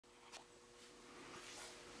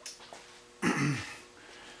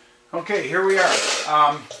Okay, here we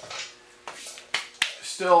are.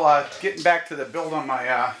 Still getting back to the build on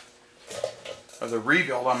my, or the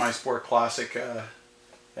rebuild on my Sport Classic,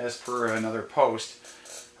 as per another post.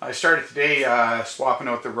 I started today swapping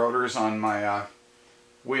out the rotors on my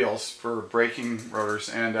wheels for braking rotors,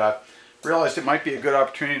 and realized it might be a good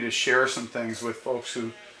opportunity to share some things with folks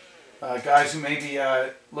who, guys who may be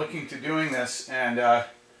looking to doing this and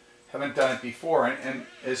haven't done it before. And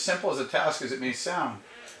as simple as a task as it may sound,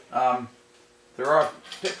 there are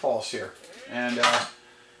pitfalls here, and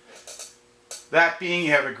that being,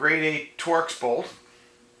 you have a grade 8 Torx bolt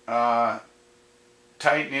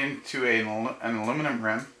tightened into an aluminum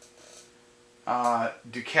rim.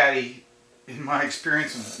 Ducati, in my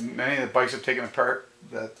experience, many of the bikes I've taken apart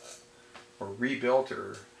that or rebuilt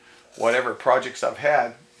or whatever projects I've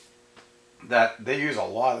had, that they use a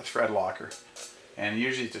lot of thread locker, and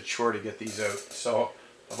usually it's a chore to get these out. So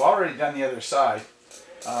I've already done the other side.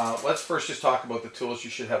 Let's first just talk about the tools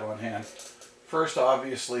you should have on hand. First,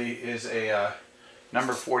 obviously, is a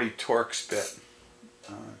number 40 Torx bit.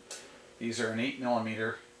 These are an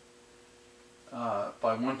 8mm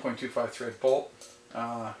by 1.25 thread bolt.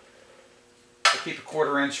 I keep a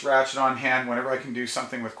 1/4 inch ratchet on hand whenever I can do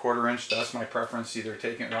something with 1/4 inch. That's my preference, either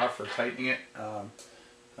taking it off or tightening it.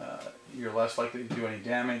 You're less likely to do any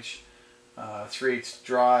damage. 3/8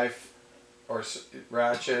 drive or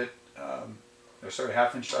ratchet. Sorry,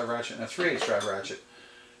 1/2 inch drive ratchet and a 3/8 drive ratchet.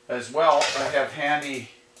 As well, I have handy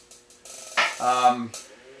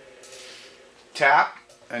tap,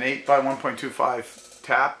 an 8 by 1.25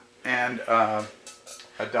 tap, and a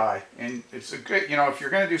die. And it's a good, you know, if you're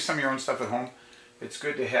going to do some of your own stuff at home, it's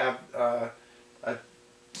good to have a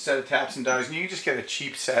set of taps and dies. And you can just get a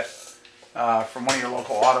cheap set from one of your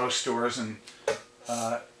local auto stores, and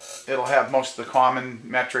it'll have most of the common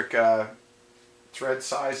metric thread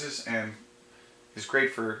sizes, and is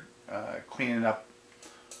great for cleaning up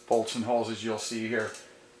bolts and holes, as you'll see here.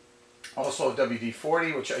 Also a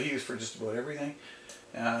WD-40, which I use for just about everything,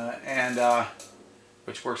 and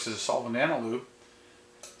which works as a solvent and a lube.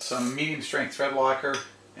 Some medium strength thread locker,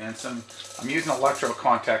 and I'm using electro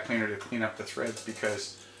contact cleaner to clean up the threads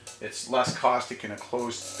because it's less caustic in a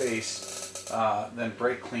closed space than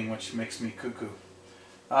brake clean, which makes me cuckoo.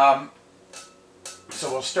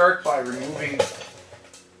 So we'll start by removing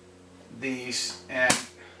these, and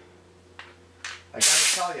I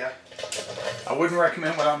gotta tell you, I wouldn't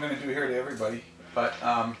recommend what I'm going to do here to everybody, but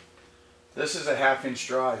this is a 1/2 inch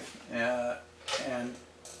drive and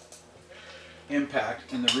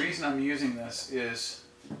impact, and the reason I'm using this is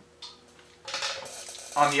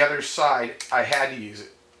on the other side I had to use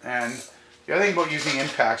it. And the other thing about using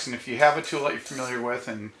impacts, and if you have a tool that you're familiar with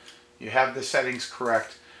and you have the settings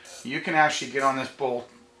correct, you can actually get on this bolt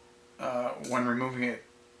when removing it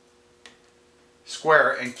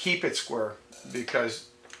square and keep it square, because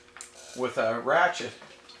with a ratchet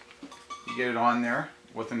you get it on there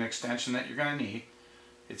with an extension that you're going to need.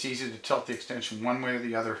 It's easy to tilt the extension one way or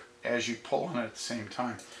the other as you pull on it at the same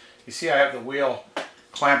time. You see I have the wheel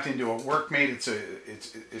clamped into a Workmate.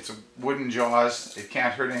 It's a wooden jaws. It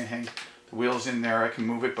can't hurt anything. The wheel's in there. I can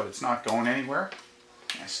move it, but it's not going anywhere.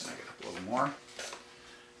 I snug it up a little more.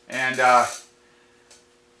 And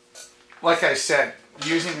like I said,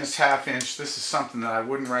 using this 1/2 inch, this is something that I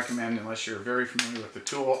wouldn't recommend unless you're very familiar with the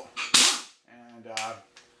tool, and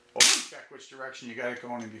check which direction you got it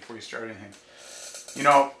going in before you start anything. You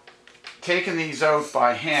know, taking these out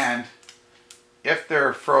by hand, if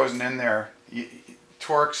they're frozen in there,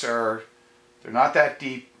 Torx they're not that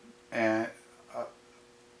deep, and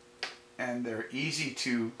they're easy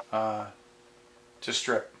to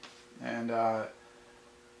strip. And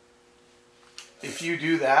if you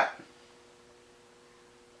do that,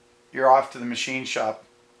 you're off to the machine shop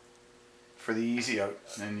for the easy out,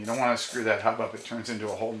 and you don't want to screw that hub up. It turns into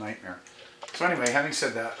a whole nightmare. So anyway, having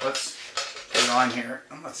said that, let's get it on here,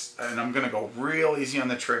 and I'm going to go real easy on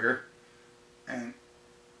the trigger, and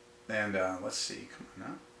let's see, come on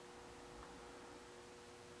now.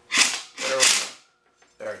 There we go.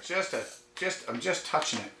 There, I'm just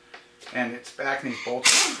touching it, and it's back in these bolts.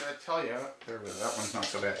 I gotta tell you, that one's not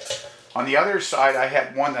so bad. On the other side, I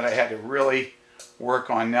had one that I had to really work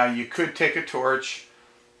on. Now you could take a torch,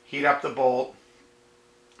 heat up the bolt,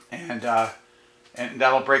 and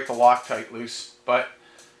that'll break the Loctite loose, but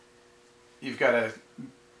you've got a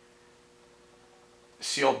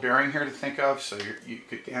sealed bearing here to think of, so you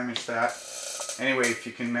could damage that. Anyway, if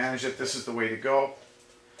you can manage it, this is the way to go.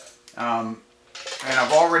 And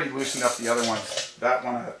I've already loosened up the other ones. That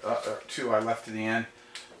one, two I left to the end.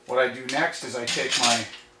 What I do next is I take my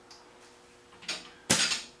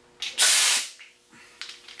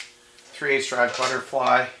 3/8 drive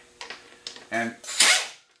butterfly, and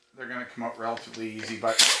they're going to come out relatively easy.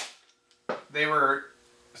 But there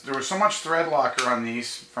was so much thread locker on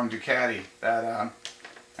these from Ducati that,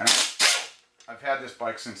 and I've had this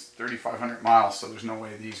bike since 3,500 miles, so there's no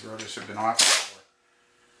way these rotors have been off before.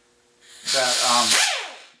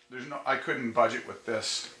 That I couldn't budget with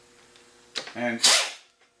this, and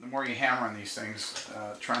the more you hammer on these things,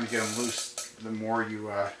 trying to get them loose, the more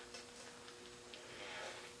you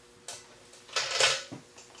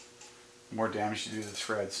more damage you do to the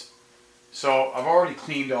threads. So I've already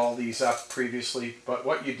cleaned all these up previously, but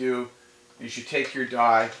what you do is you take your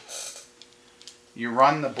die, you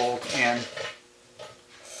run the bolt in,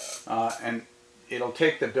 and it'll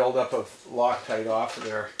take the buildup of Loctite off of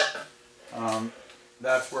there.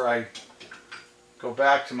 That's where I go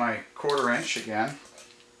back to my 1/4 inch again,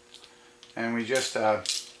 and we just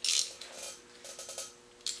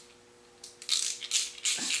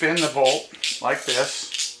spin the bolt like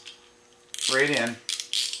this, right in.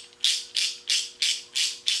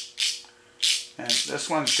 And this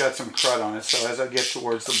one's got some crud on it, so as I get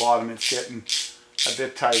towards the bottom, it's getting a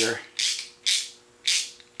bit tighter.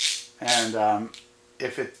 And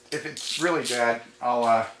if it's really bad,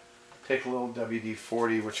 I'll take a little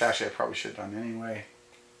WD-40, which actually I probably should have done anyway.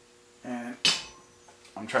 And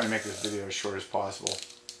I'm trying to make this video as short as possible.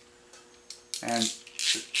 And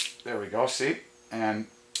there we go, see? And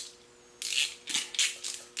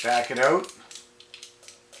back it out.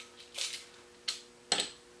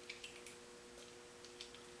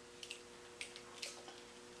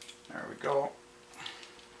 There we go.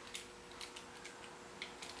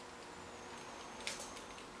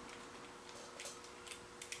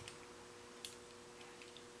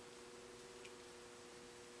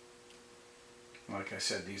 Like I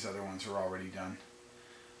said, these other ones are already done.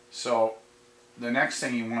 So the next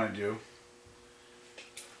thing you want to do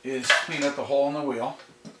is clean up the hole in the wheel.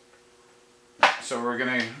 So we're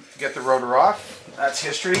going to get the rotor off. That's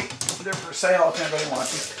history. They're for sale if anybody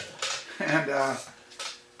wants them. And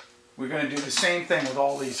we're going to do the same thing with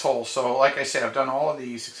all these holes. So like I said, I've done all of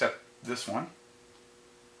these except this one.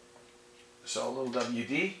 So a little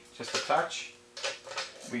WD, just a touch.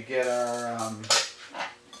 We get our,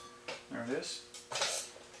 there it is.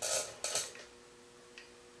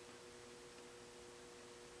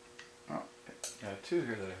 Oh, got two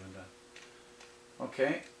here that I haven't done.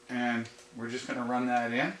 Okay, and we're just going to run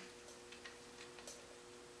that in.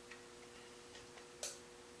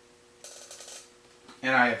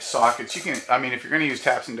 And I have sockets. You can, I mean, if you're going to use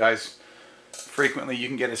taps and dies frequently, you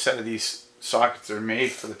can get a set of these sockets that are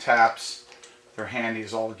made for the taps. They're handy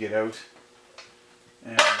as all to get out.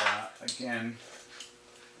 And again,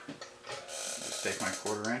 just take my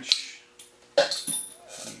 1/4 inch,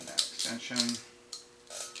 need that extension,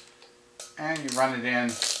 and you run it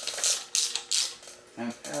in.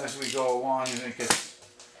 And as we go along, and it gets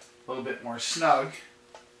a little bit more snug,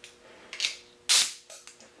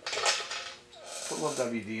 put a little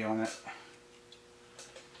WD on it,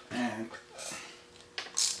 and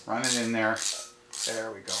run it in there.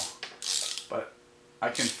 There we go. But I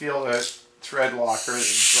can feel the thread locker, the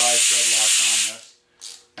dry thread locker on this.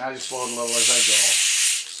 And I just load a little as I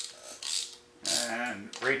go. And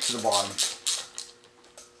right to the bottom.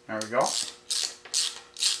 There we go.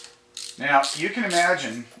 Now, you can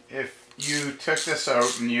imagine if you took this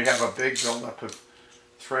out and you have a big buildup of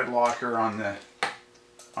thread locker on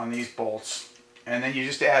these bolts, and then you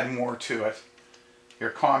just add more to it, you're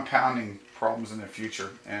compounding problems in the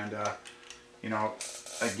future. And you know,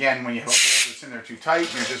 again, when you have a bolt that's in there too tight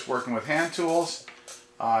and you're just working with hand tools,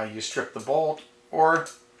 you strip the bolt, or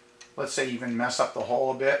let's say even mess up the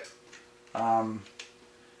hole a bit,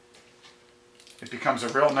 it becomes a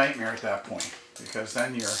real nightmare at that point, because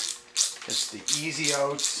then it's the easy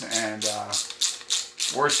outs, and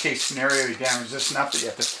worst case scenario, you damage this enough that you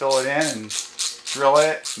have to fill it in and drill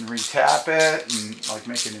it and re-tap it and like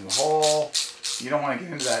make a new hole. You don't want to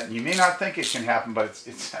get into that, and you may not think it can happen, but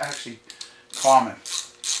it's actually common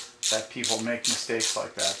that people make mistakes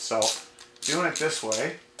like that. So doing it this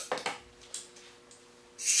way,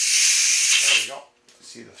 there we go.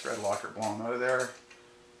 See the thread locker blowing out of there,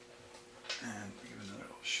 and give it another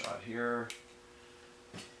little shot here.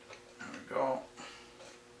 There we go.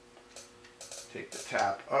 Take the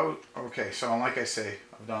tap out. Okay, so like I say,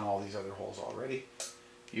 I've done all these other holes already.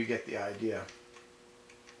 You get the idea.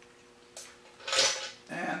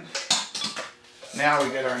 And now we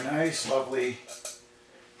get our nice, lovely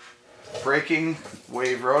braking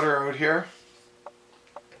wave rotor out here.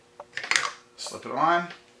 Slip it on.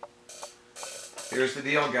 Here's the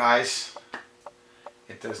deal, guys.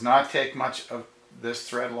 It does not take much of this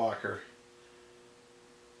thread locker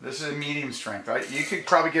This is a medium strength. You could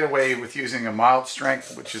probably get away with using a mild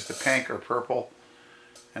strength, which is the pink or purple.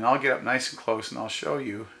 And I'll get up nice and close and I'll show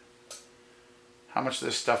you how much of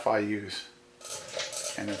this stuff I use.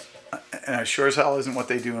 And it sure as hell isn't what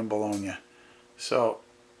they do in Bologna. So,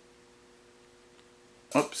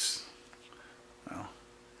 oops. Well,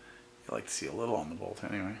 you like to see a little on the bolt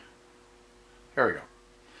anyway. There we go.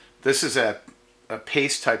 This is a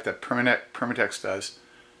paste type that Permatex does.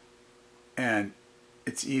 And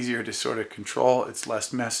it's easier to sort of control. It's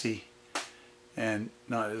less messy and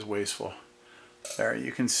not as wasteful. There,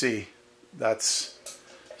 you can see that's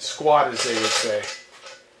squat, as they would say.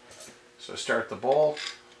 So start the bolt.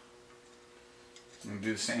 I'm going to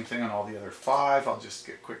do the same thing on all the other 5. I'll just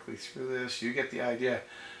get quickly through this. You get the idea.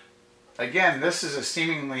 Again, this is a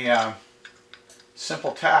seemingly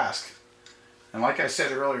simple task. And like I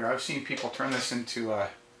said earlier, I've seen people turn this into a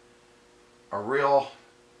real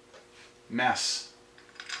mess.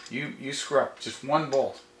 You screw up just one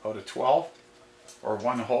bolt out of 12 or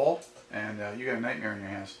one hole, and you got a nightmare in your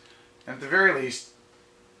hands. And at the very least,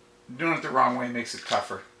 doing it the wrong way makes it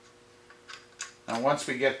tougher. Now once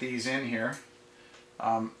we get these in here,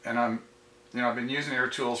 and I've been using Air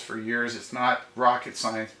Tools for years. It's not rocket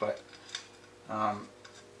science, but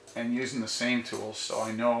and using the same tools, so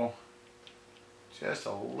I know just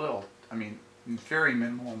a little. I mean, very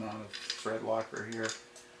minimal amount of thread locker here.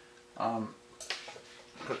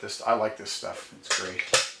 Put this. I like this stuff. It's great.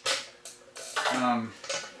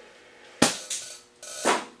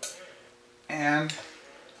 And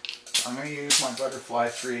I'm going to use my Butterfly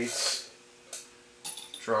 3/8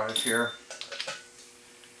 drive here.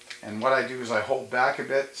 And what I do is I hold back a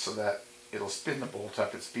bit so that it'll spin the bolt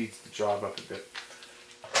up. It speeds the job up a bit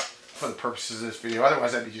for the purposes of this video.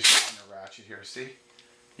 Otherwise, I'd be just on the ratchet here. See?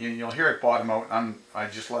 You'll hear it bottom out. I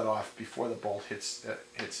just let off before the bolt hits the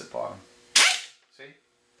bottom. See?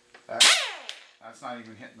 That's not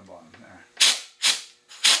even hitting the bottom. There.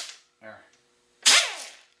 There.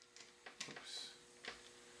 Oops.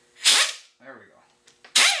 There we go.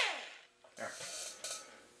 There.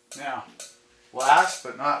 Now, last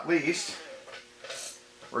but not least,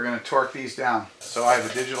 we're going to torque these down. So I have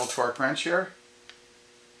a digital torque wrench here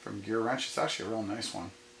from Gear Wrench. It's actually a real nice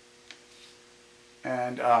one.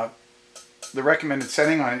 And the recommended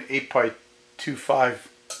setting on an 8x25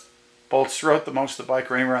 bolts throughout the most of the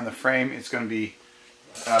bike or anywhere on the frame, it's going to be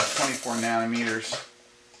 24 nanometers.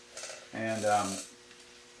 And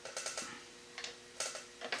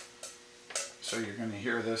so you're going to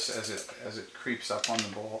hear this as it creeps up on the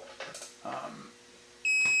bolt.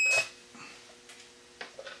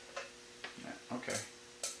 Yeah, okay.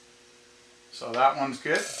 So that one's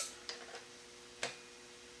good.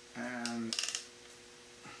 And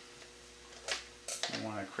I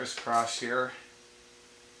want to crisscross here.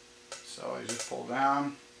 So I just pull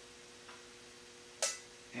down,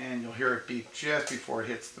 and you'll hear it beep just before it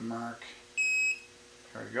hits the mark.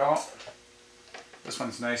 There we go. This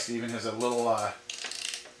one's nice. It even has a little,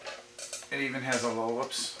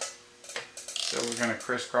 whoops. So we're going to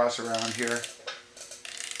crisscross around here.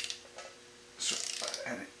 So,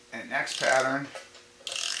 an X pattern.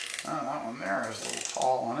 Oh, that one there is a little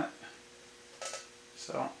tall on it.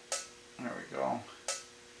 So, there we go.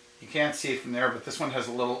 You can't see it from there, but this one has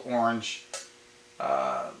a little orange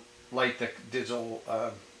light, that digital,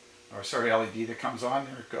 LED that comes on.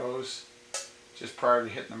 There it goes, just prior to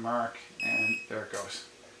hitting the mark, and there it goes.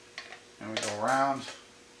 And we go around.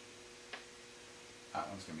 That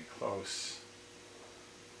one's going to be close.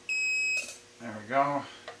 There we go.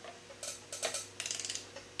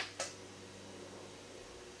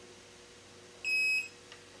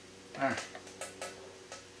 There.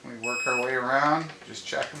 We work our way around, just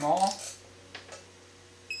check them all.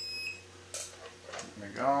 There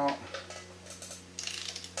we go.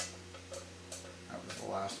 That was the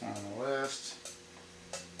last one on the list.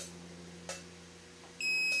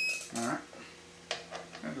 Alright.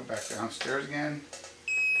 I'm going to go back downstairs again.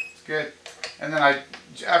 It's good. And then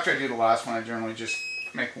after I do the last one, I generally just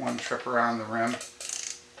make one trip around the rim.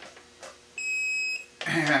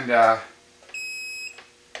 And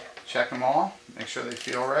check them all, make sure they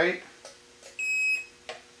feel right.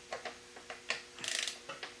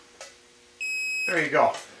 There you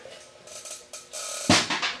go.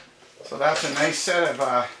 So that's a nice set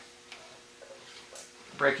of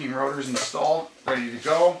braking rotors installed, ready to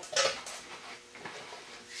go.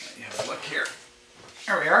 Let you have a look here.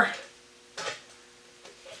 There we are.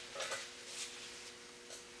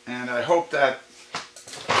 And I hope that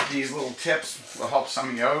these little tips will help some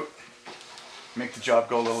of you out, make the job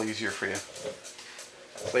go a little easier for you.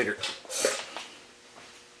 Later.